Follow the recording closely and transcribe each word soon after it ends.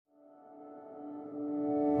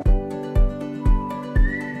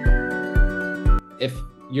if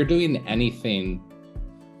you're doing anything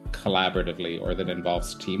collaboratively or that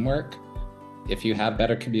involves teamwork, if you have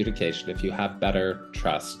better communication, if you have better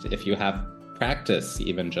trust, if you have practice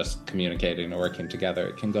even just communicating or working together,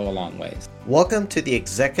 it can go a long ways. Welcome to the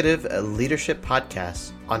Executive Leadership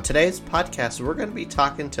Podcast. On today's podcast, we're going to be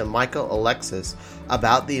talking to Michael Alexis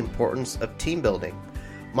about the importance of team building.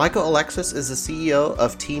 Michael Alexis is the CEO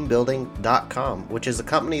of teambuilding.com, which is a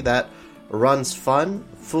company that runs fun,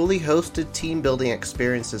 fully hosted team building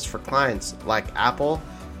experiences for clients like Apple,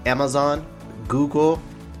 Amazon, Google,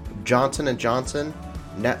 Johnson & Johnson,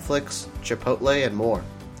 Netflix, Chipotle, and more.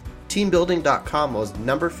 Teambuilding.com was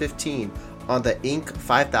number 15 on the Inc.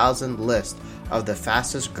 5000 list of the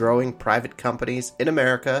fastest growing private companies in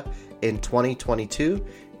America in 2022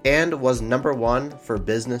 and was number 1 for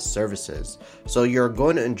business services. So you're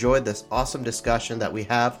going to enjoy this awesome discussion that we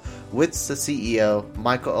have with the CEO,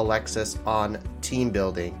 Michael Alexis, on team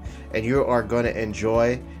building. And you are going to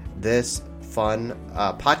enjoy this fun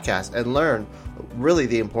podcast and learn really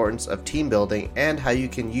the importance of team building and how you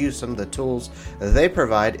can use some of the tools they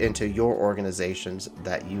provide into your organizations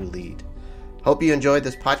that you lead. Hope you enjoyed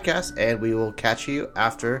this podcast, and we will catch you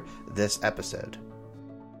after this episode.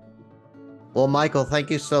 Well, Michael, thank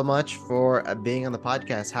you so much for being on the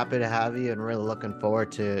podcast. Happy to have you and really looking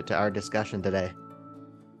forward to our discussion today.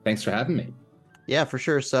 Thanks for having me. Yeah, for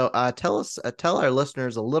sure. So tell our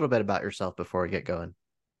listeners a little bit about yourself before we get going.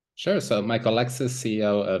 Sure. So Michael Alexis,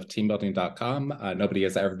 CEO of teambuilding.com. Nobody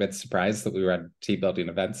has ever been surprised that we run team building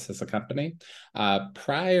events as a company.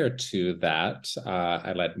 Prior to that,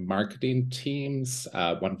 I led marketing teams,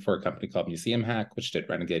 one for a company called Museum Hack, which did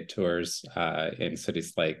renegade tours in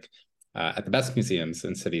cities like, at the best museums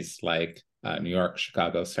in cities like New York,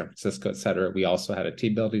 Chicago, San Francisco, et cetera. We also had a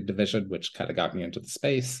team building division, which kind of got me into the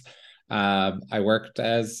space. I worked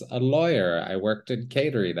as a lawyer. I worked in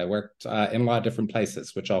catering. I worked in a lot of different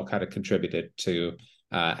places, which all kind of contributed to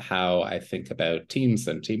how I think about teams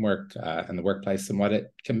and teamwork and the workplace and what it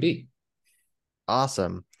can be.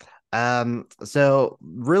 Awesome. So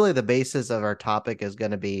really the basis of our topic is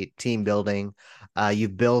going to be team building.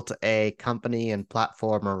 You've built a company and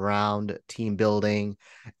platform around team building,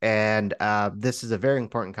 and this is a very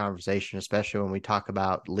important conversation, especially when we talk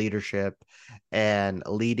about leadership and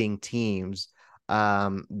leading teams.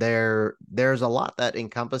 There's a lot that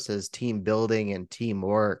encompasses team building and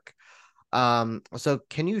teamwork. So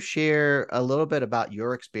can you share a little bit about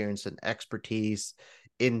your experience and expertise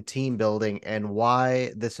in team building and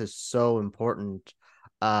why this is so important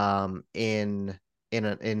in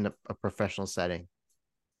a professional setting?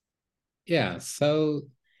 Yeah, so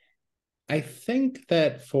I think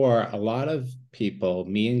that for a lot of people,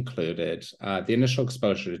 me included, the initial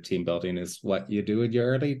exposure to team building is what you do in your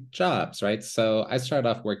early jobs, right? So I started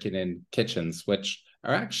off working in kitchens, which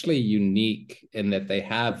are actually unique in that they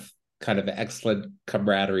have kind of excellent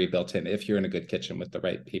camaraderie built in if you're in a good kitchen with the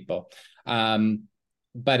right people.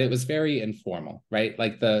 But it was very informal, right?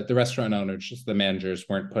 Like the restaurant owners, just the managers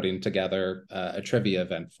weren't putting together a trivia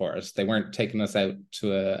event for us. They weren't taking us out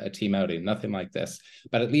to a team outing, nothing like this.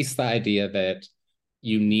 But at least the idea that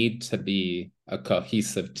you need to be a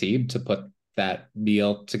cohesive team to put that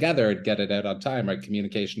meal together and get it out on time, right?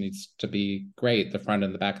 Communication needs to be great. The front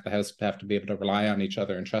and the back of the house have to be able to rely on each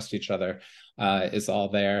other and trust each other is all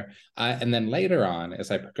there. And then later on,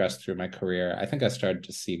 as I progressed through my career, I think I started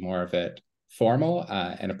to see more of it formal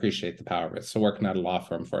and appreciate the power of it. So working at a law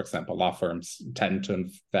firm, for example, law firms tend to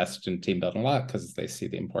invest in team building a lot because they see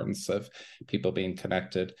the importance of people being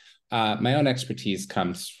connected. My own expertise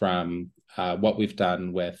comes from what we've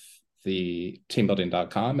done with the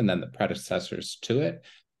teambuilding.com and then the predecessors to it.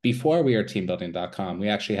 Before we were teambuilding.com, we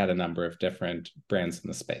actually had a number of different brands in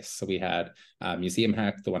the space. So we had Museum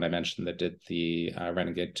Hack, the one I mentioned that did the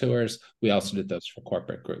renegade tours. We also did those for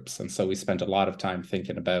corporate groups. And so we spent a lot of time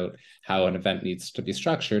thinking about how an event needs to be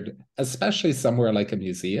structured, especially somewhere like a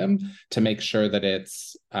museum, to make sure that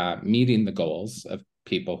it's meeting the goals of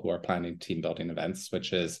people who are planning team building events,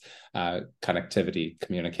 which is connectivity,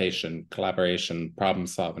 communication, collaboration, problem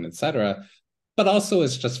solving, et cetera. But also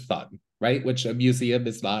it's just fun, right? Which a museum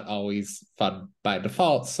is not always fun by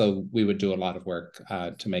default. So we would do a lot of work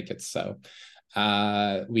to make it so.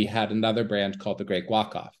 We had another brand called the Great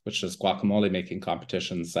Guac Off, which is guacamole making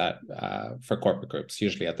competitions for corporate groups,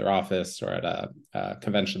 usually at their office or at a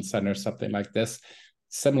convention center, something like this.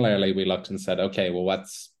 Similarly, we looked and said, okay, well,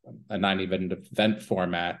 what's a 9-event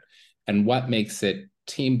format and what makes it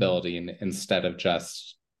team building instead of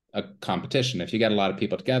just a competition? If you get a lot of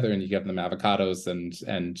people together and you give them avocados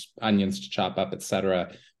and onions to chop up, et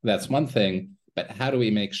cetera, that's one thing. But how do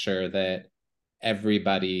we make sure that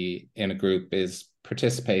everybody in a group is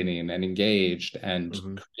participating and engaged and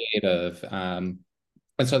Mm-hmm. creative. And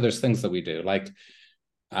so there's things that we do, like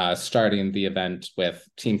starting the event with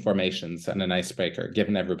team formations and an icebreaker,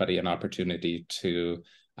 giving everybody an opportunity to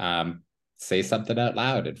say something out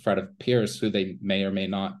loud in front of peers who they may or may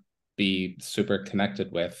not be super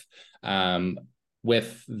connected with.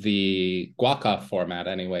 With the guac off format,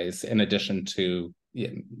 anyways, in addition to,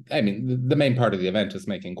 I mean, the main part of the event is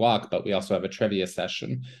making guac, but we also have a trivia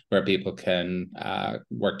session where people can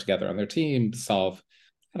work together on their team, solve,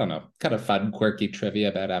 I don't know, kind of fun, quirky trivia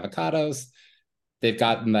about avocados. They've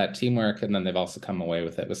gotten that teamwork, and then they've also come away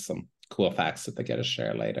with it with some cool facts that they get to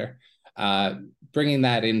share later. Uh, Bringing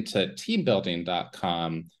that into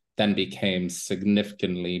teambuilding.com then became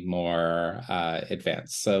significantly more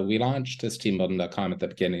advanced. So we launched as teambuilding.com at the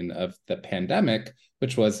beginning of the pandemic,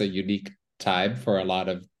 which was a unique time for a lot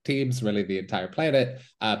of teams, really the entire planet,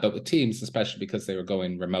 but with teams, especially because they were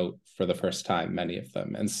going remote for the first time, many of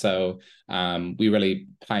them. And so we really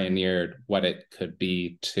pioneered what it could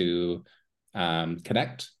be to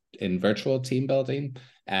connect in virtual team building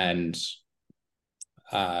and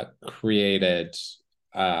created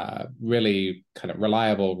really kind of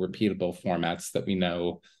reliable, repeatable formats that we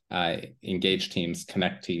know engage teams,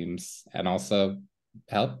 connect teams, and also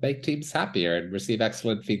help make teams happier and receive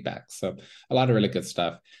excellent feedback. So a lot of really good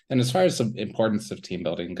stuff. And as far as the importance of team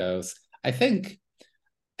building goes, I think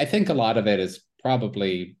a lot of it is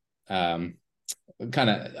probably kind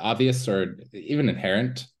of obvious or even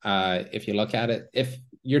inherent if you look at it. If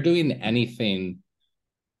you're doing anything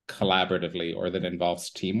collaboratively or that involves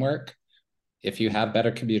teamwork, if you have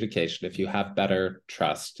better communication, if you have better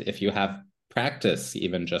trust, if you have practice,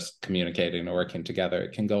 even just communicating or working together,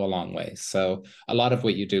 it can go a long way. So a lot of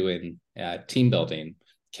what you do in team building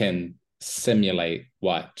can simulate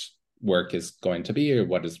what work is going to be or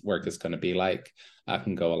what work is going to be like,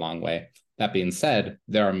 can go a long way. That being said,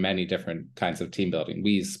 there are many different kinds of team building.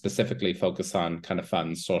 We specifically focus on kind of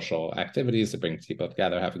fun social activities that bring people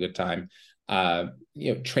together, have a good time.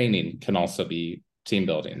 Training can also be team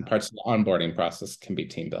building. Parts of the onboarding process can be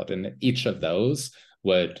team building. Each of those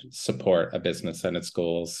would support a business and its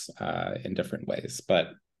goals in different ways. But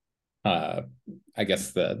I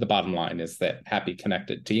guess the bottom line is that happy,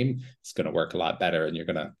 connected team is going to work a lot better, and you're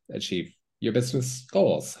going to achieve your business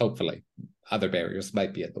goals. Hopefully, other barriers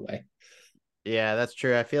might be in the way. Yeah, that's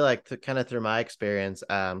true. I feel like kind of through my experience,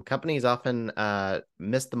 companies often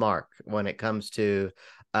miss the mark when it comes to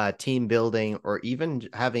team building or even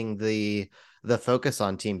having the focus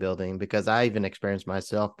on team building. Because I even experienced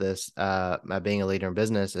myself this being a leader in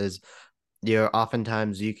business is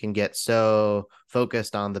oftentimes you can get so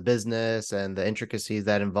focused on the business and the intricacies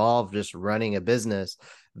that involve just running a business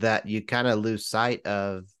that you kind of lose sight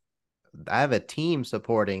of I have a team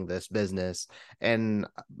supporting this business, and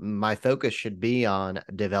my focus should be on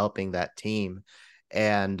developing that team.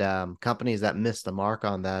 And companies that miss the mark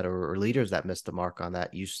on that, or leaders that miss the mark on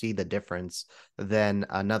that, you see the difference than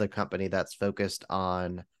another company that's focused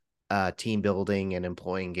on team building and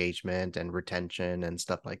employee engagement and retention and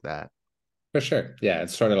stuff like that. For sure. Yeah,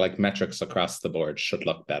 it's sort of like metrics across the board should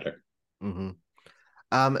look better.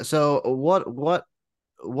 Mm-hmm. So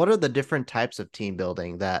what are the different types of team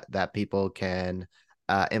building that people can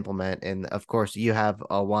implement? And of course, you have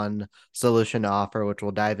one solution to offer, which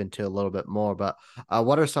we'll dive into a little bit more. But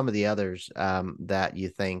what are some of the others that you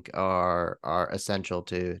think are essential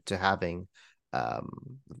to having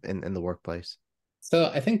in the workplace?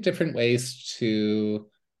 So I think different ways to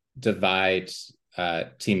divide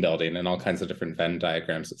team building and all kinds of different Venn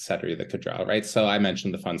diagrams, et cetera, that could draw, right? So I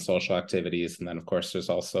mentioned the fun social activities, and then of course there's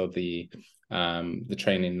also the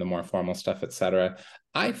training, the more formal stuff, et cetera.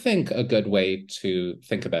 I think a good way to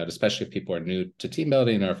think about, especially if people are new to team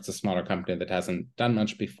building or if it's a smaller company that hasn't done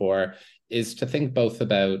much before, is to think both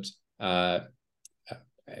about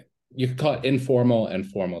you could call it informal and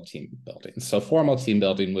formal team building. So formal team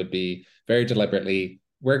building would be very deliberately,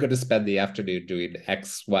 we're going to spend the afternoon doing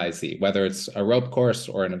X, Y, Z, whether it's a rope course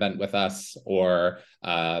or an event with us or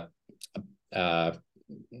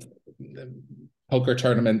poker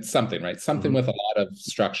tournament, something, right? Something with a lot of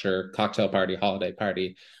structure, cocktail party, holiday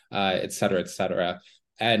party, et cetera, et cetera.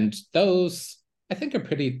 And those, I think, are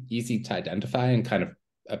pretty easy to identify and kind of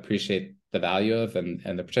appreciate the value of and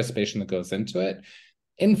the participation that goes into it.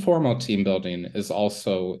 Informal team building is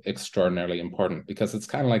also extraordinarily important because it's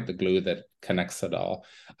kind of like the glue that connects it all.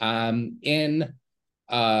 In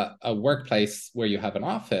a workplace where you have an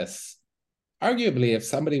office, arguably, if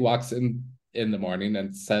somebody walks in the morning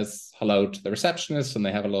and says hello to the receptionist and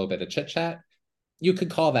they have a little bit of chit chat, you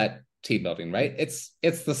could call that team building, right? It's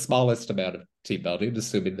the smallest amount of team building,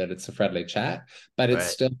 assuming that it's a friendly chat, but it's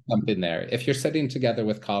Right. still something there. If you're sitting together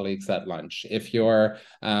with colleagues at lunch, if you're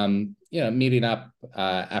meeting up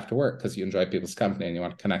after work because you enjoy people's company and you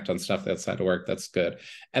want to connect on stuff outside of work, that's good.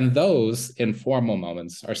 And those informal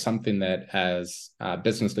moments are something that as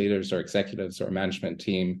business leaders or executives or management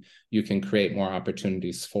team, you can create more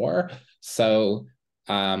opportunities for. So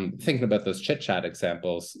thinking about those chit chat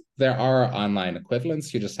examples, there are online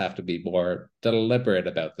equivalents. You just have to be more deliberate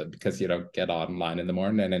about them because you don't get online in the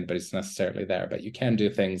morning and anybody's necessarily there. But you can do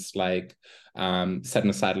things like setting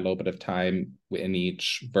aside a little bit of time in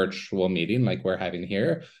each virtual meeting, like we're having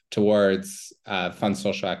here, towards fun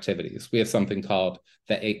social activities. We have something called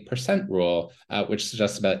the 8% rule, which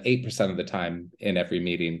suggests about 8% of the time in every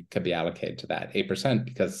meeting could be allocated to that. 8%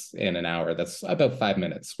 because in an hour, that's about 5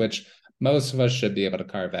 minutes, which most of us should be able to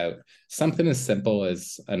carve out. Something as simple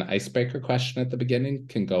as an icebreaker question at the beginning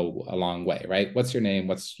can go a long way, right? What's your name?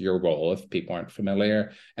 What's your role if people aren't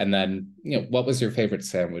familiar? And then, what was your favorite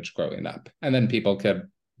sandwich growing up? And then people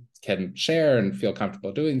can share and feel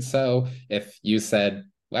comfortable doing so. If you said,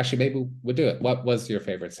 well, actually, maybe we'll do it. What was your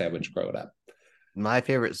favorite sandwich growing up? My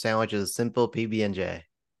favorite sandwich is simple PB&J.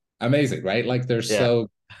 Amazing, right? Like they're Yeah.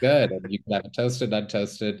 so good, and you can have it toasted,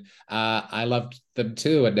 untoasted. I loved them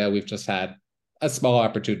too, and now we've just had a small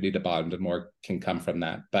opportunity to bond, and more can come from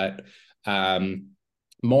that. But um,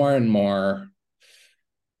 more and more,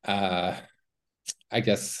 uh, I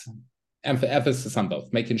guess, emphasis on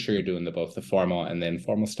both, making sure you're doing both the formal and the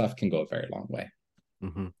informal stuff can go a very long way.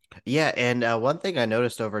 hmm Yeah, and one thing I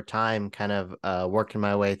noticed over time, kind of working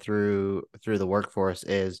my way through the workforce,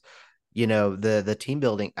 is the team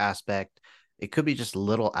building aspect. It could be just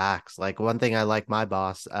little acts. Like one thing I like my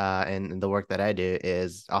boss and the work that I do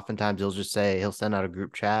is oftentimes he'll send out a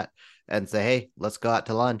group chat and say, hey, let's go out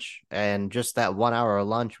to lunch, and just that 1 hour of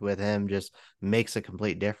lunch with him just makes a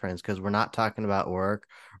complete difference because we're not talking about work.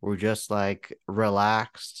 We're just like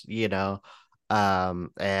relaxed, and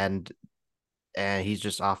he's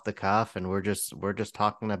just off the cuff, and we're just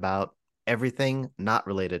talking about everything not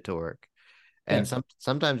related to work. And Yeah,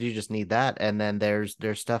 sometimes you just need that. And then there's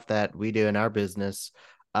stuff that we do in our business.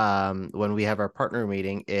 When we have our partner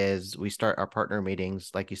meeting, is we start our partner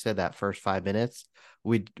meetings, like you said, that first 5 minutes,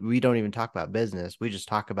 we don't even talk about business. We just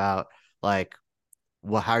talk about, like,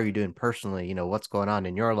 well, how are you doing personally, what's going on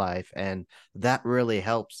in your life. And that really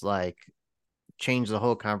helps, like, change the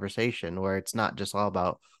whole conversation, where it's not just all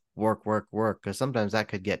about work, work, work, because sometimes that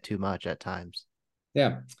could get too much at times.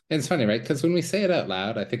 yeah. It's funny, right? Because when we say it out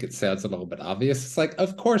loud, I think it sounds a little bit obvious. It's like,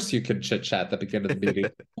 of course you can chit chat at the beginning of the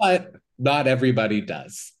meeting, but not everybody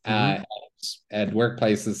does. hmm And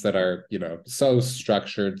workplaces that are, so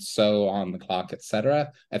structured, so on the clock,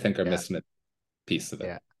 etc., I think are Yeah. missing a piece of it.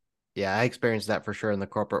 Yeah. Yeah, I experienced that for sure in the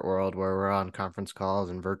corporate world, where we're on conference calls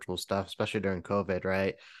and virtual stuff, especially during COVID,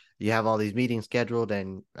 right? You have all these meetings scheduled,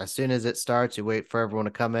 and as soon as it starts, you wait for everyone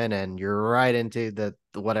to come in, and you're right into the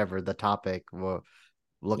whatever the topic,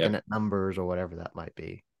 looking Yep. at numbers or whatever that might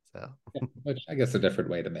be. So, Yeah, which I guess a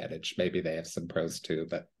different way to manage. Maybe they have some pros too,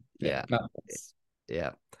 but yeah, yeah, not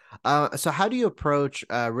yeah. So how do you approach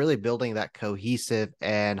really building that cohesive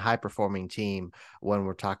and high performing team when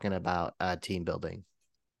we're talking about team building?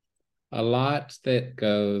 a lot that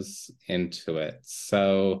goes into it.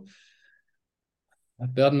 So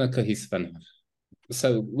building a cohesive and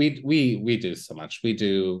so we do so much. We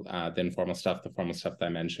do the informal stuff, the formal stuff that I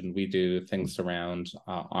mentioned. We do things around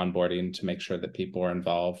onboarding to make sure that people are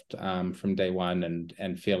involved from day one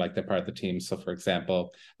and feel like they're part of the team. So, for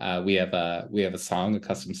example, we have a song, a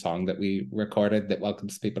custom song that we recorded that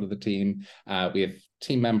welcomes people to the team. We have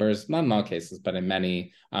team members, not in all cases, but in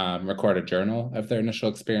many, record a journal of their initial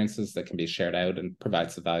experiences that can be shared out and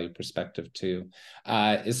provides a value perspective too.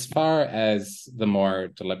 As far as the more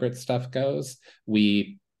deliberate stuff goes,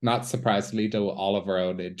 we not surprisingly do all of our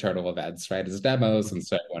own internal events, right, as demos, and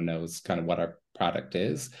so everyone knows kind of what our product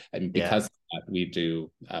is. And Yeah. because of that, we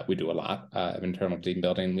do a lot of internal team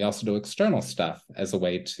building. We also do external stuff as a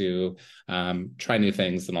way to try new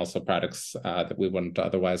things and also products that we wouldn't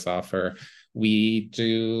otherwise offer. We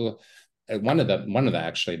do one of the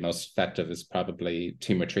actually most effective is probably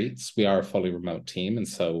team retreats. We are a fully remote team, and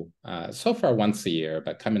so far once a year,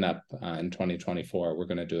 but coming up in 2024, we're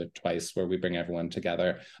going to do it twice, where we bring everyone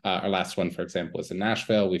together. Our last one, for example, was in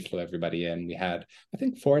Nashville. We flew everybody in. We had, I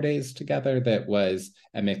think, 4 days together. That was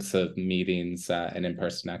a mix of meetings and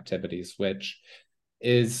in-person activities, which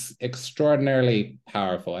is extraordinarily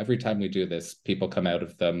powerful. Every time we do this, people come out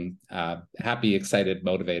of them happy, excited,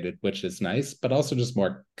 motivated, which is nice, but also just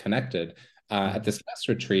more connected. At Mhm. this last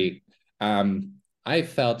retreat, I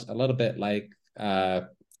felt a little bit like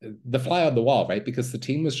the fly on the wall, right? Because the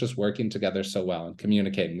team was just working together so well and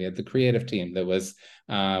communicating. We had the creative team that was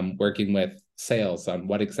working with sales on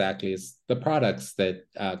what exactly is the products that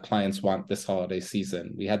clients want this holiday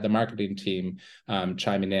season. We had the marketing team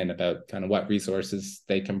chiming in about kind of what resources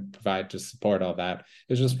they can provide to support all that.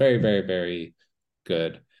 It was just very, very, very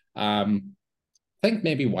good. I think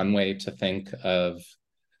maybe one way to think of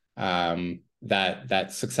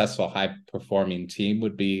that successful high performing team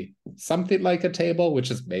would be something like a table,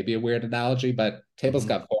 which is maybe a weird analogy, but table's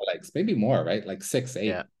Mm-hmm. got 4 legs, maybe more, right? Like 6,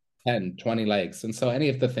 Yeah. 8, 10, 20 legs. And so any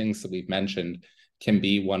of the things that we've mentioned can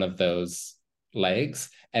be one of those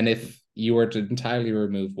legs. And if you were to entirely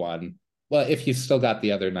remove one, well, if you still got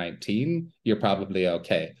the other 19, you're probably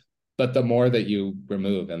okay. But the more that you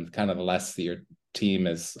remove and kind of the less that your team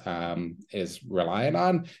is relying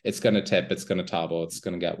on, it's going to tip, it's going to topple, it's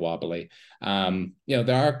going to get wobbly.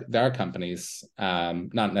 There are companies,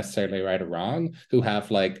 not necessarily right or wrong, who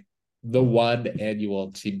have like the one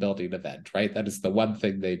annual team building event, right? That is the one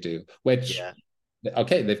thing they do, which, Yeah.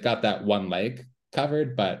 okay, they've got that one leg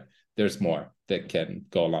covered, but there's more that can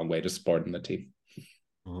go a long way to supporting the team.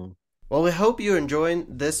 Mhm. Well, we hope you're enjoying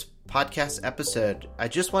this podcast episode. I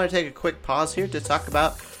just want to take a quick pause here to talk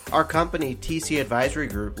about our company, TC Advisory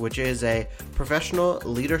Group, which is a professional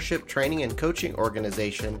leadership training and coaching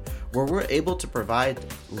organization where we're able to provide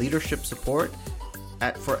leadership support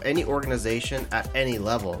for any organization at any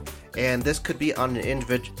level. And this could be on an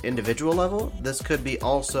individual level. This could be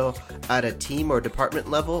also at a team or department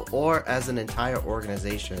level or as an entire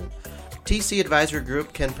organization. TC Advisory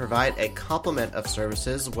Group can provide a complement of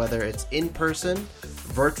services, whether it's in person,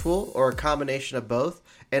 virtual, or a combination of both,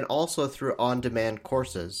 and also through on-demand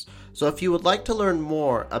courses. So if you would like to learn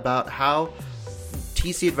more about how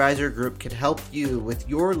TC Advisory Group can help you with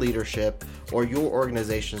your leadership or your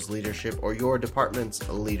organization's leadership or your department's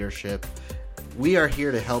leadership, we are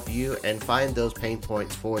here to help you and find those pain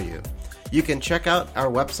points for you. You can check out our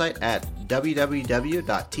website at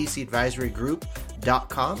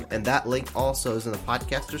www.tcadvisorygroup.com, and that link also is in the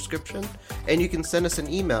podcast description. And you can send us an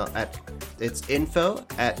email it's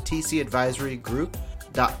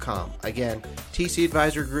info@tcadvisorygroup.com. Again,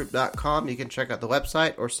 tcadvisorygroup.com. You can check out the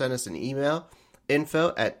website or send us an email,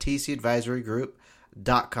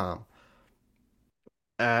 info@tcadvisorygroup.com.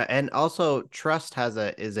 And also, trust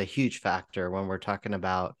is a huge factor when we're talking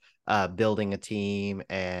about building a team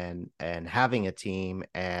and having a team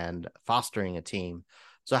and fostering a team.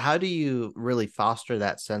 So how do you really foster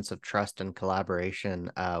that sense of trust and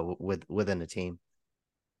collaboration within a team?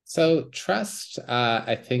 So trust,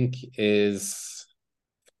 I think, is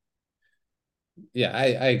yeah,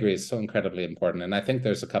 I agree. It's so incredibly important. And I think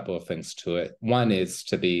there's a couple of things to it. One is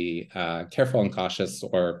to be careful and cautious,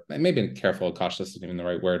 or maybe careful and cautious isn't even the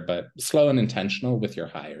right word, but slow and intentional with your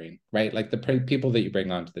hiring, right? Like the people that you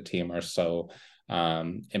bring onto the team are so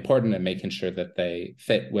important in making sure that they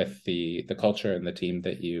fit with the culture and the team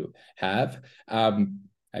that you have. I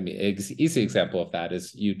mean, easy example of that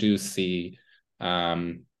is you do see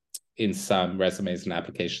in some resumes and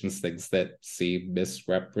applications things that seem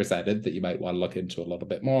misrepresented that you might want to look into a little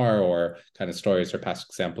bit more, or kind of stories or past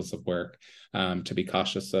examples of work to be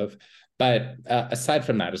cautious of. But aside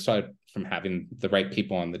from that, aside from having the right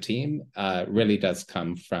people on the team, really does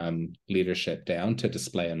come from leadership down to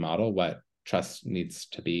display and model what trust needs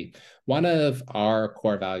to be. One of our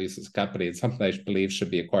core values as a company, and something I believe should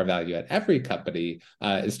be a core value at every company,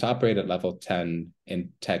 is to operate at level 10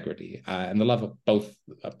 integrity. And the level, both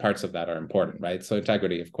parts of that are important, right? So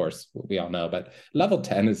integrity, of course, we all know, but level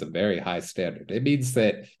 10 is a very high standard. It means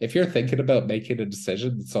that if you're thinking about making a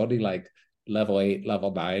decision, it's only like level 8,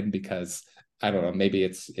 level 9, because I don't know, maybe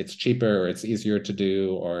it's cheaper or it's easier to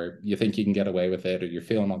do, or you think you can get away with it, or you're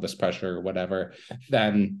feeling all this pressure or whatever,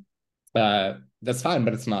 then that's fine,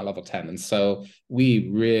 but it's not level 10. And so we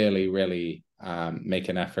really, really make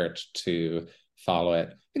an effort to follow it.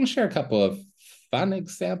 I can share a couple of fun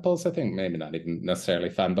examples. I think maybe not even necessarily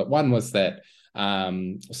fun, but one was that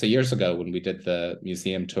so years ago when we did the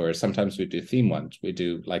museum tour, sometimes we do theme ones. We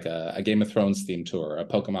do like a Game of Thrones theme tour, a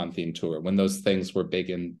Pokemon theme tour, when those things were big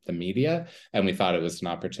in the media, and we thought it was an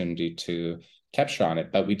opportunity to capture on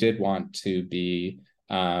it. But we did want to be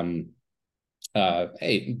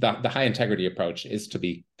the high integrity approach is to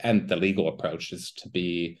be, and the legal approach is to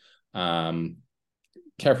be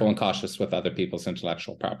careful and cautious with other people's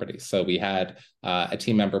intellectual property. So we had a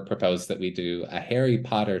team member propose that we do a Harry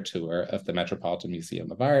Potter tour of the Metropolitan Museum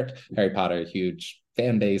of Art. Harry Potter, huge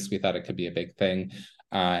fan base. We thought it could be a big thing.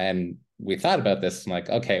 And we thought about this and like,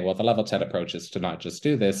 okay, well, the level 10 approach is to not just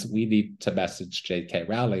do this. We need to message J.K.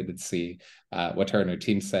 Rowling and see what her and her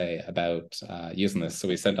team say about using this. So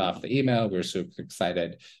we sent off the email. We were super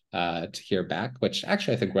excited to hear back, which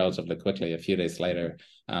actually I think relatively quickly, a few days later,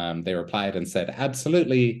 they replied and said,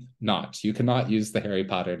 absolutely not. You cannot use the Harry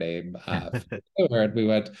Potter name. And we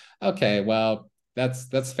went, okay, well,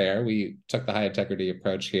 that's fair. We took the high integrity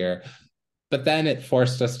approach here. But then it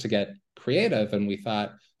forced us to get creative, and we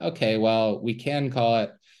thought, okay, well, we can call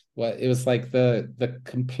it what it was like the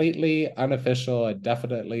completely unofficial and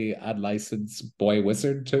definitely unlicensed Boy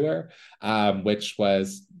Wizard Tour, which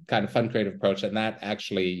was kind of fun creative approach. And that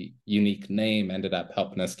actually unique name ended up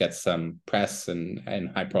helping us get some press and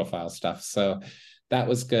high profile stuff. So that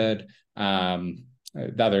was good. The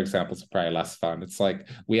other examples are probably less fun. It's like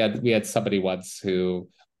we had somebody once who,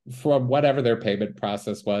 for whatever their payment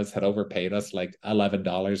process was, had overpaid us like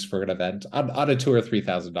 $11 for an event on a $2,000 or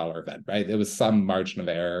 $3,000 event, right? It was some margin of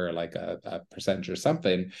error, like a percentage or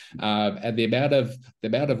something. And the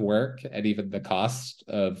amount of work and even the cost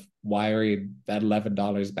of wiring that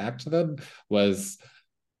 $11 back to them was,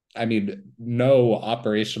 I mean, no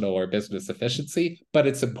operational or business efficiency, but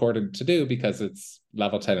it's important to do because it's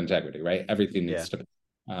level 10 integrity, right? Everything Yeah. needs to be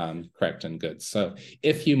correct and good. So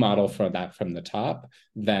if you model for that from the top,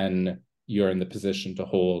 then you're in the position to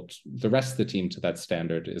hold the rest of the team to that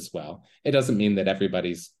standard as well. It doesn't mean that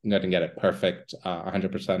everybody's going to get it perfect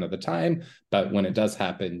 100% of the time, but when it does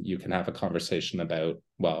happen, you can have a conversation about,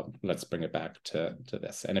 well, let's bring it back to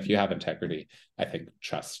this. And if you have integrity, I think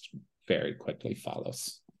trust very quickly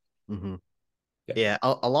follows. Mm-hmm. Yeah. Yeah,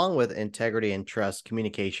 along with integrity and trust,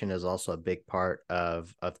 communication is also a big part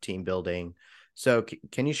of team building. So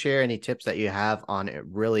can you share any tips that you have on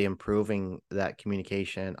really improving that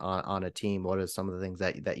communication on a team? What are some of the things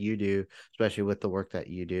that you do, especially with the work that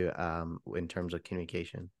you do in terms of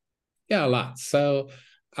communication? Yeah, a lot. So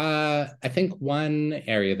I think one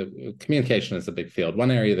area that communication is a big field.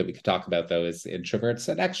 One area that we could talk about though is introverts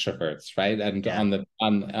and extroverts, right? And Yeah.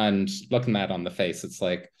 on looking at on the face, it's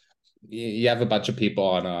like you have a bunch of people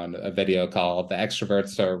on a video call. The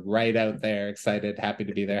extroverts are right out there, excited, happy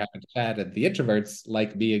to be there, happy to chat, and the introverts,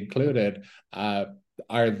 like me included,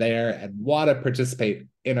 are there and want to participate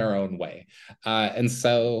in our own way. And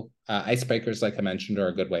so icebreakers, like I mentioned, are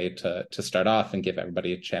a good way to start off and give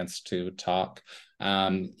everybody a chance to talk.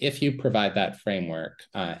 If you provide that framework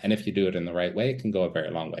and if you do it in the right way, it can go a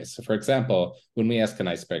very long way. So, for example, when we ask an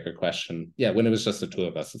icebreaker question, yeah, when it was just the two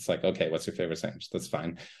of us, it's like, okay, what's your favorite sandwich? That's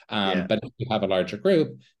fine. Yeah. But if you have a larger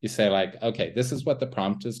group, you say, like, okay, this is what the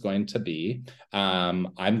prompt is going to be.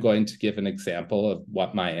 I'm going to give an example of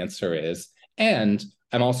what my answer is. And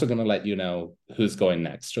I'm also going to let you know who's going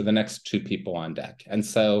next or the next two people on deck. And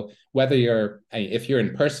so if you're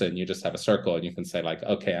in person, you just have a circle and you can say like,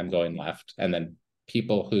 okay, I'm going left. And then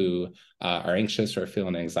people who are anxious or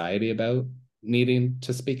feeling anxiety about needing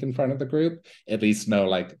to speak in front of the group, at least know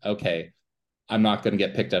like, okay, I'm not going to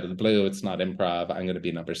get picked out of the blue. It's not improv. I'm going to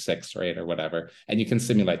be number 6 or 8 or whatever. And you can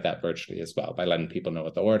simulate that virtually as well by letting people know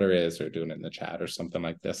what the order is or doing it in the chat or something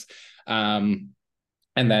like this.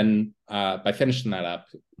 And then by finishing that up,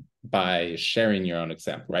 by sharing your own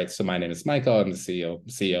example, right? So my name is Michael. I'm the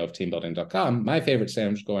CEO of teambuilding.com. My favorite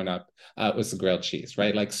sandwich going up was the grilled cheese,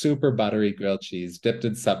 right? Like super buttery grilled cheese dipped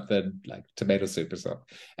in something like tomato soup or something.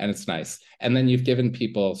 And it's nice. And then you've given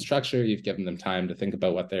people structure. You've given them time to think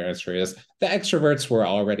about what their answer is. The extroverts were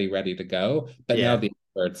already ready to go, but now Yeah. the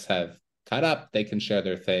introverts have caught up. They can share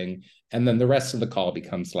their thing. And then the rest of the call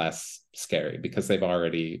becomes less scary because they've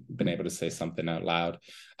already been able to say something out loud.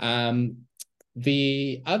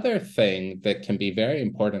 The other thing that can be very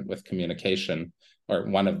important with communication, or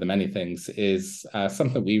one of the many things, is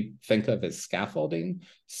something we think of as scaffolding.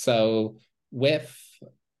 So with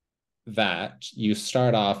that, you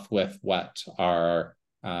start off with what are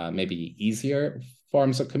maybe easier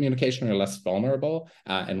forms of communication or less vulnerable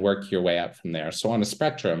and work your way up from there. So on a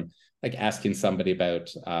spectrum, like asking somebody about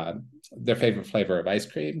their favorite flavor of ice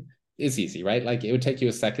cream is easy, right? Like it would take you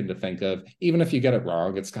a second to think of, even if you get it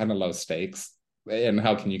wrong, it's kind of low stakes. And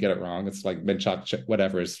how can you get it wrong? It's like mint chocolate,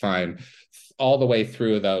 whatever is fine. All the way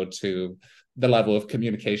through, though, to the level of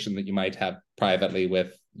communication that you might have privately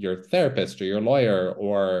with your therapist or your lawyer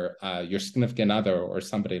or your significant other or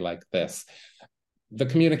somebody like this. The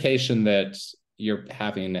communication that you're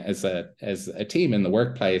having as a team in the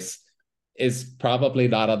workplace is probably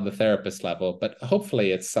not on the therapist level, but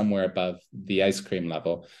hopefully it's somewhere above the ice cream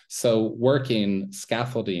level. So working,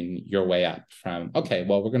 scaffolding your way up from, okay,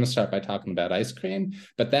 well, we're going to start by talking about ice cream,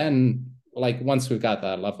 but then like once we've got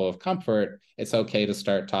that level of comfort, it's okay to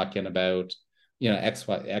start talking about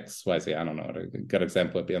XYZ, I don't know what a good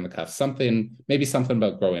example would be on the cuff. Something, maybe something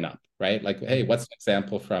about growing up, right? Like, hey, Mm-hmm. what's an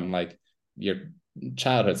example from like your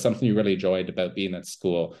childhood, something you really enjoyed about being at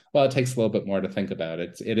school? Well, it takes a little bit more to think about.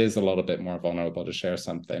 It is a little bit more vulnerable to share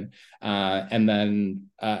something. And then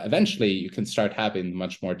eventually you can start having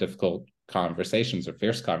much more difficult conversations or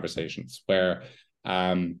fierce conversations where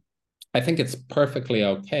I think it's perfectly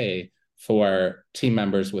okay for team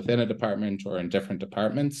members within a department or in different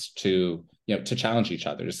departments to to challenge each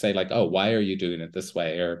other, to say like, oh, why are you doing it this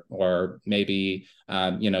way? Or maybe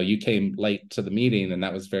you came late to the meeting and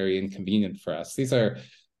that was very inconvenient for us. These are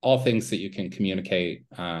all things that you can communicate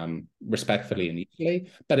respectfully and easily.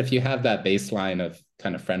 But if you have that baseline of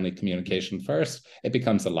kind of friendly communication first, it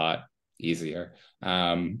becomes a lot easier.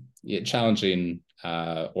 Challenging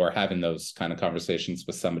or having those kind of conversations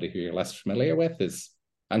with somebody who you're less familiar with is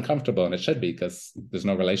uncomfortable, and it should be because there's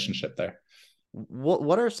no relationship there.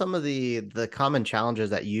 What are some of the common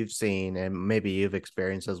challenges that you've seen and maybe you've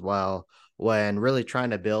experienced as well when really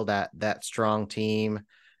trying to build that strong team,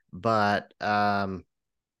 but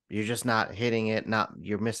you're just not hitting it, not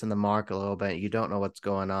you're missing the mark a little bit, you don't know what's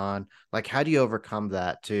going on. Like how do you overcome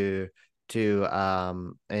that to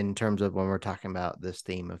in terms of when we're talking about this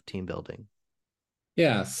theme of team building?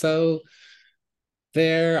 Yeah, so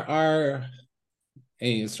there are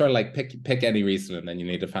sort of like pick any reason and then you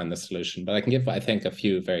need to find the solution. But I can give, I think, a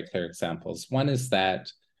few very clear examples. One is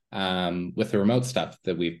that with the remote stuff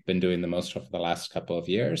that we've been doing the most over the last couple of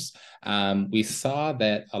years, we saw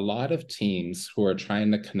that a lot of teams who are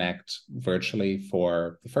trying to connect virtually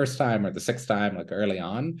for the first time or the sixth time, like early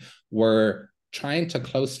on, were trying to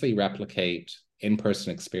closely replicate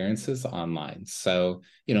in-person experiences online. So,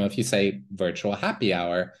 if you say virtual happy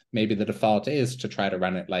hour, maybe the default is to try to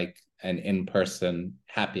run it like an in-person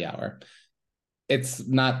happy hour. It's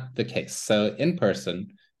not the case. So in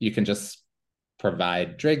person, you can just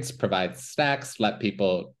provide drinks, provide snacks, let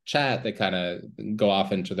people chat. They kind of go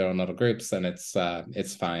off into their own little groups, and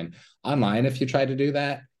it's fine. Online, if you try to do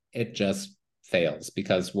that, it just fails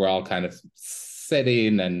because we're all kind of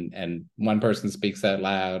sitting and one person speaks out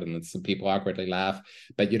loud and then some people awkwardly laugh,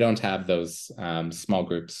 but you don't have those small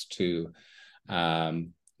groups to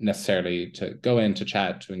necessarily to go in to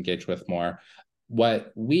chat, to engage with more.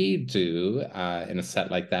 What we do in a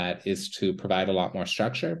set like that is to provide a lot more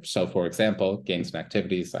structure. So, for example, games and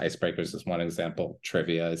activities, icebreakers is one example,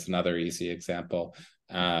 trivia is another easy example.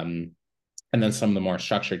 And then some of the more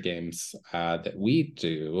structured games that we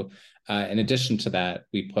do. In addition to that,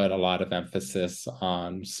 we put a lot of emphasis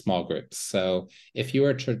on small groups. So if you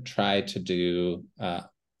were to try to do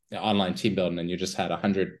online team building and you just had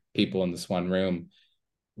 100 people in this one room,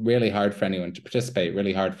 really hard for anyone to participate,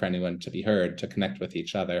 really hard for anyone to be heard, to connect with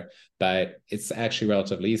each other. But it's actually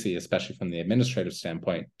relatively easy, especially from the administrative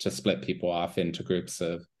standpoint, to split people off into groups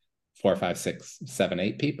of 4, 5, 6, 7,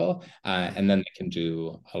 8 people, and then they can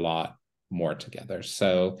do a lot more together.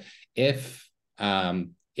 So if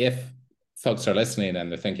folks are listening and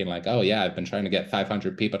they're thinking like, oh yeah, I've been trying to get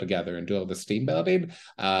 500 people together and do all this team building,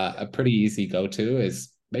 a pretty easy go-to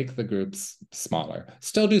is make the groups smaller.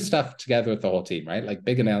 Still do stuff together with the whole team, right? Like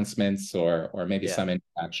big announcements or maybe Yeah. some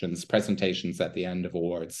interactions, presentations at the end of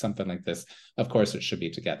awards, something like this. Of course, it should be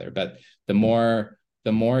together, but the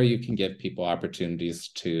more you can give people opportunities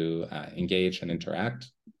to engage and interact,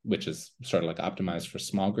 which is sort of like optimized for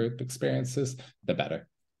small group experiences, the better.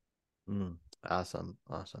 Awesome.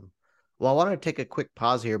 Awesome. Well, I want to take a quick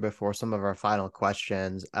pause here before some of our final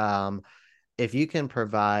questions. If you can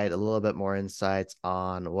provide a little bit more insights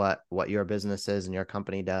on what your business is and your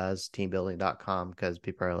company does, teambuilding.com, because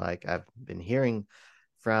people are like, I've been hearing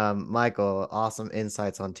from Michael awesome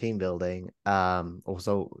insights on team building.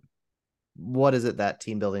 Also, what is it that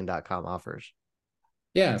teambuilding.com offers?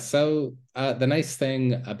 Yeah, so the nice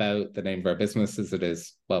thing about the name of our business is it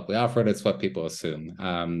is what we offer it. It's what people assume.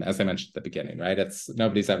 As I mentioned at the beginning, right? It's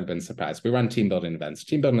nobody's ever been surprised. We run team building events,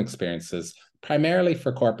 team building experiences, primarily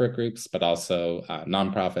for corporate groups, but also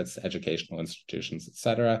nonprofits, educational institutions,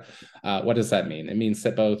 etc. What does that mean? It means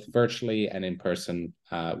that both virtually and in person,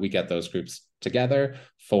 we get those groups together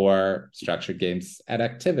for structured games and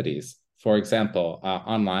activities. For example,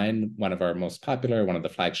 online, one of our most popular, one of the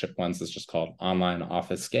flagship ones is just called Online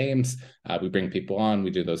Office Games. We bring people on,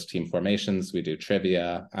 we do those team formations, we do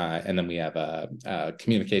trivia, and then we have a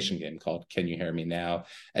communication game called Can You Hear Me Now?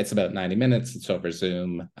 It's about 90 minutes, it's over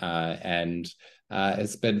Zoom, and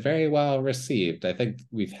it's been very well received. I think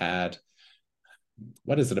we've had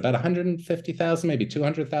what is it, about 150,000, maybe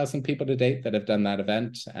 200,000 people to date that have done that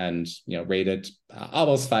event, and rated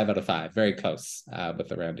almost 5 out of 5, very close with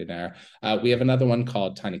the rounding error. We have another one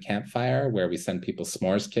called Tiny Campfire, where we send people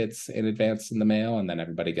s'mores kits in advance in the mail, and then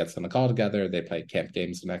everybody gets on a call together. They play camp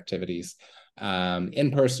games and activities.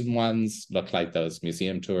 In-person ones look like those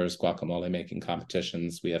museum tours, guacamole making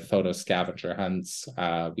competitions. We have photo scavenger hunts.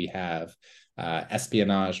 We have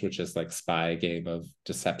espionage, which is like spy game of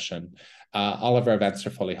deception. All of our events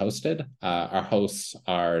are fully hosted. Our hosts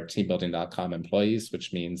are teambuilding.com employees,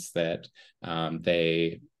 which means that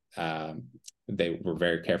they were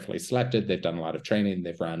very carefully selected. They've done a lot of training.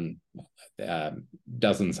 They've run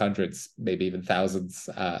dozens, hundreds, maybe even thousands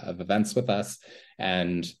of events with us,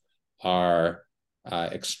 and are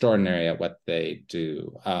extraordinary at what they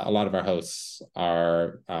do. A lot of our hosts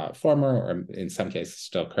are former, or in some cases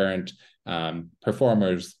still current,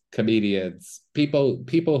 performers, comedians,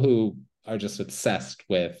 people who are just obsessed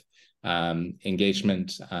with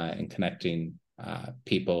engagement and connecting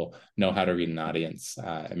people, know how to read an audience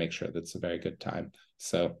and make sure that's a very good time.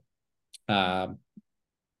 So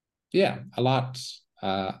yeah, a lot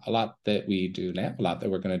that we do now, a lot that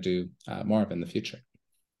we're going to do more of in the future.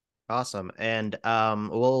 Awesome. And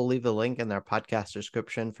we'll leave a link in our podcast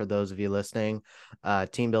description for those of you listening.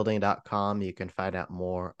 Teambuilding.com. You can find out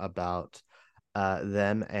more about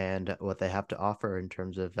them and what they have to offer in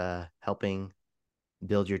terms of helping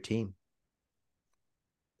build your team.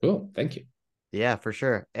 Cool. Thank you. Yeah, for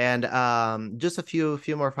sure. And just a few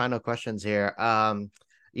more final questions here.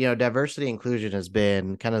 Diversity inclusion has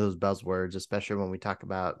been kind of those buzzwords, especially when we talk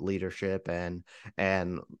about leadership and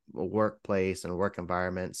workplace and work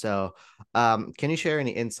environment. So can you share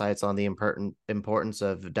any insights on the importance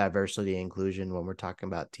of diversity and inclusion when we're talking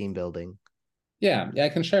about team building? Yeah, I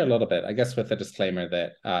can share a little bit, I guess, with a disclaimer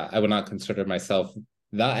that I would not consider myself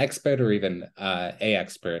the expert or even a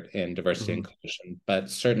expert in diversity and inclusion, but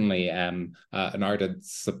certainly am an ardent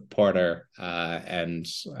supporter and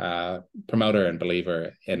promoter and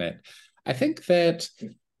believer in it. I think that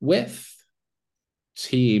with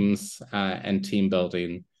teams and team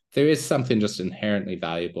building, there is something just inherently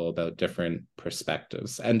valuable about different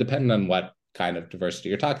perspectives, and depending on what kind of diversity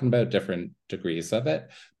you're talking about, different degrees of it.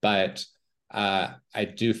 But I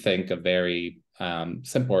do think a very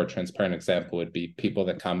simple or transparent example would be people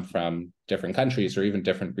that come from different countries or even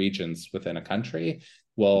different regions within a country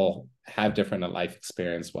will have different life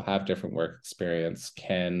experience, will have different work experience,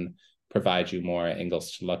 can provide you more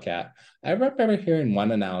angles to look at. I remember hearing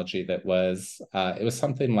one analogy that was, it was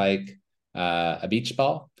something like a beach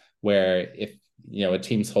ball, where if a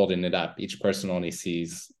team's holding it up, each person only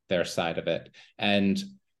sees their side of it. And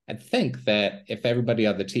I think that if everybody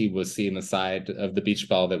on the team was seeing the side of the beach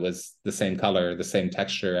ball that was the same color, the same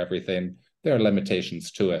texture, everything, there are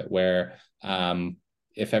limitations to it where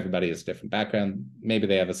if everybody has a different background, maybe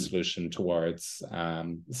they have a solution towards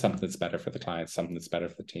something that's better for the client, something that's better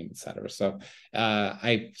for the team, et cetera. So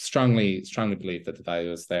I strongly believe that the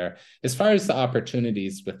value is there. As far as the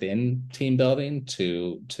opportunities within team building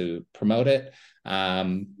to promote it,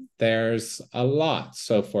 there's a lot.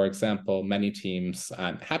 So, for example, many teams,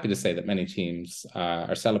 I'm happy to say that many teams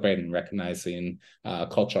are celebrating and recognizing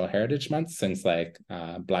cultural heritage months, things like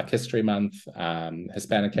Black History Month,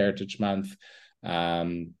 Hispanic Heritage Month,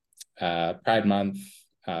 Pride Month,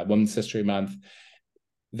 Women's History Month.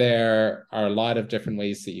 There are a lot of different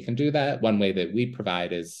ways that you can do that. One way that we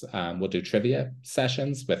provide is we'll do trivia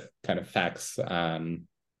sessions with kind of facts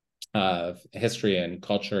of history and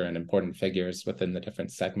culture and important figures within the different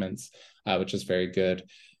segments, which is very good.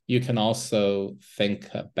 You can also think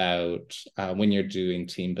about when you're doing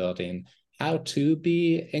team building, how to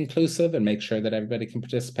be inclusive and make sure that everybody can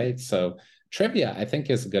participate. So trivia, I think,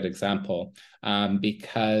 is a good example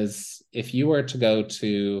because if you were to go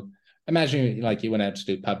to, imagine like you went out to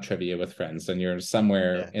do pub trivia with friends and you're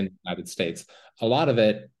somewhere in the United States, a lot of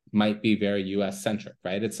it might be very US centric,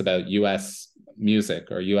 right? It's about US music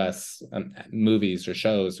or US movies or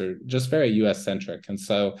shows, or just very US centric. And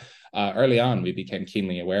so early on, we became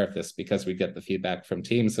keenly aware of this because we get the feedback from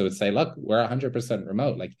teams who would say, look, we're 100%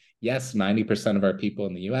 remote. Like, yes, 90% of our people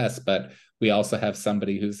in the US, but we also have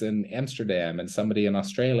somebody who's in Amsterdam and somebody in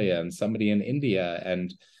Australia and somebody in India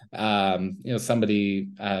and somebody,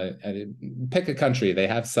 pick a country, they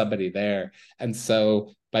have somebody there. And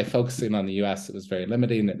so by focusing on the US, it was very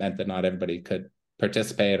limiting. It meant that not everybody could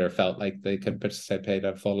participate or felt like they could participate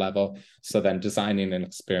at a full level. So then designing an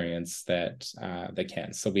experience that they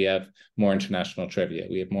can. So we have more international trivia.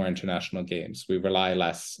 We have more international games. We rely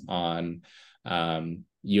less on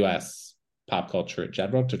US pop culture in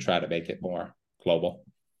general to try to make it more global.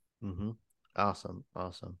 Awesome.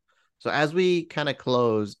 So as we kind of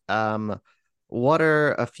close, what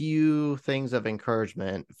are a few things of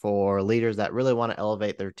encouragement for leaders that really want to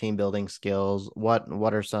elevate their team building skills? What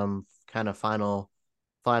are some kind of final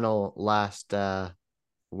last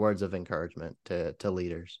words of encouragement to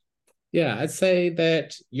leaders? Yeah, I'd say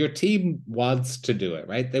that your team wants to do it,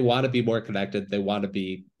 right? They want to be more connected. They want to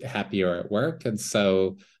be happier at work. And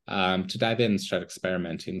so to dive in and start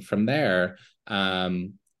experimenting from there,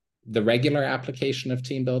 the regular application of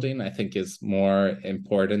team building, I think, is more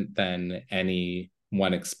important than any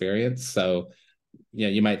one experience. So,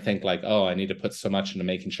 you might think like, oh, I need to put so much into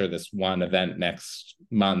making sure this one event next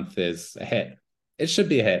month is a hit. It should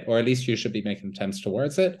be a hit, or at least you should be making attempts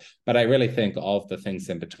towards it. But I really think all of the things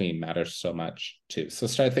in between matter so much too. So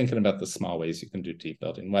start thinking about the small ways you can do team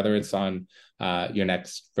building, whether it's on your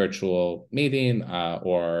next virtual meeting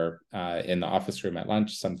or in the office room at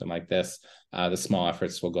lunch, something like this. The small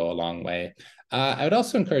efforts will go a long way. I would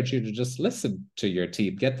also encourage you to just listen to your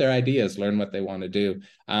team, get their ideas, learn what they want to do.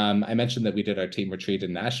 I mentioned that we did our team retreat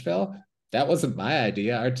in Nashville. That wasn't my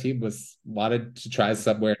idea. Our team wanted to try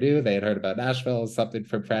somewhere new. They had heard about Nashville, something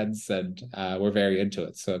from friends, and we're very into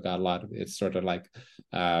it. So it got a lot of it's sort of like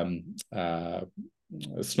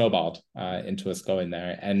snowballed into us going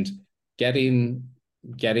there, and getting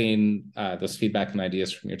those feedback and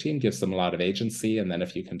ideas from your team gives them a lot of agency. And then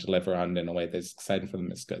if you can deliver on it in a way that's exciting for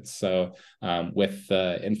them, it's good. So with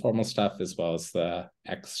the informal stuff as well as the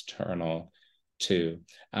external too,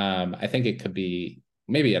 I think it could be.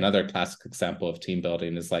 Maybe another classic example of team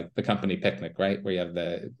building is like the company picnic, right? Where you have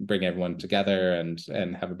bring everyone together and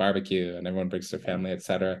have a barbecue and everyone brings their family,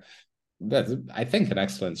 etc. That's, I think, an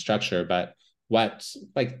excellent structure. But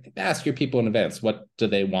ask your people in advance, what do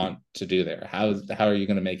they want to do there? How are you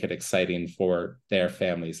going to make it exciting for their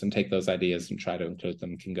families? And take those ideas and try to include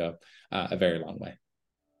them can go a very long way.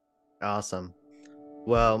 Awesome.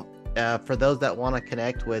 Well, for those that want to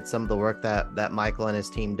connect with some of the work that Michael and his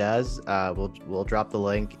team does, we'll drop the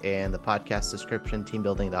link in the podcast description,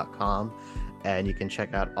 teambuilding.com, and you can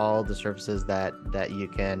check out all the services that you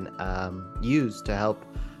can use to help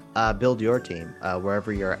build your team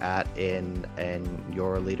wherever you're at in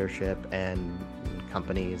your leadership and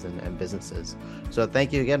companies and businesses. So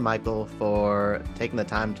thank you again, Michael, for taking the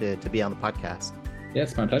time to be on the podcast. Yeah,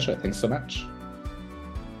 it's my pleasure. Thanks so much.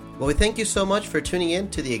 Well, we thank you so much for tuning in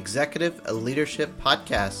to the Executive Leadership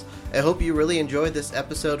Podcast. I hope you really enjoyed this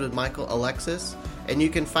episode with Michael Alexis, and you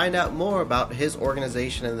can find out more about his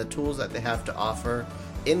organization and the tools that they have to offer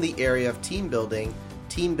in the area of team building,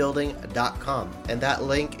 teambuilding.com. And that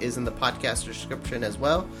link is in the podcast description as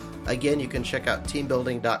well. Again, you can check out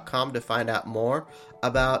teambuilding.com to find out more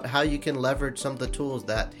about how you can leverage some of the tools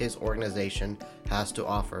that his organization has to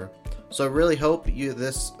offer. So I really hope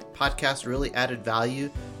this podcast really added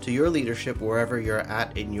value to your leadership wherever you're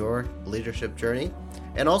at in your leadership journey.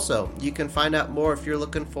 And also, you can find out more if you're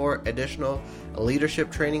looking for additional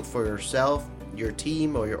leadership training for yourself, your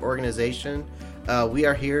team, or your organization. We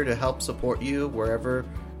are here to help support you wherever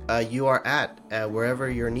you are at, wherever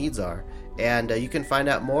your needs are. And you can find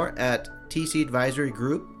out more at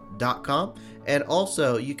tcadvisorygroup.com. And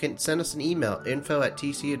also, you can send us an email,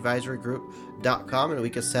 info@tcadvisorygroup.com, and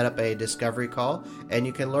we can set up a discovery call, and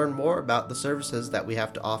you can learn more about the services that we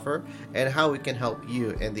have to offer and how we can help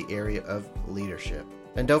you in the area of leadership.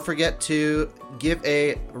 And don't forget to give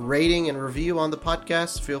a rating and review on the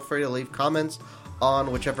podcast. Feel free to leave comments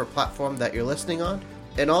on whichever platform that you're listening on.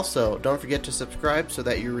 And also, don't forget to subscribe so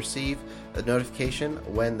that you receive a notification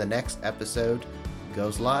when the next episode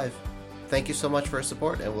goes live. Thank you so much for your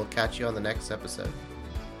support, and we'll catch you on the next episode.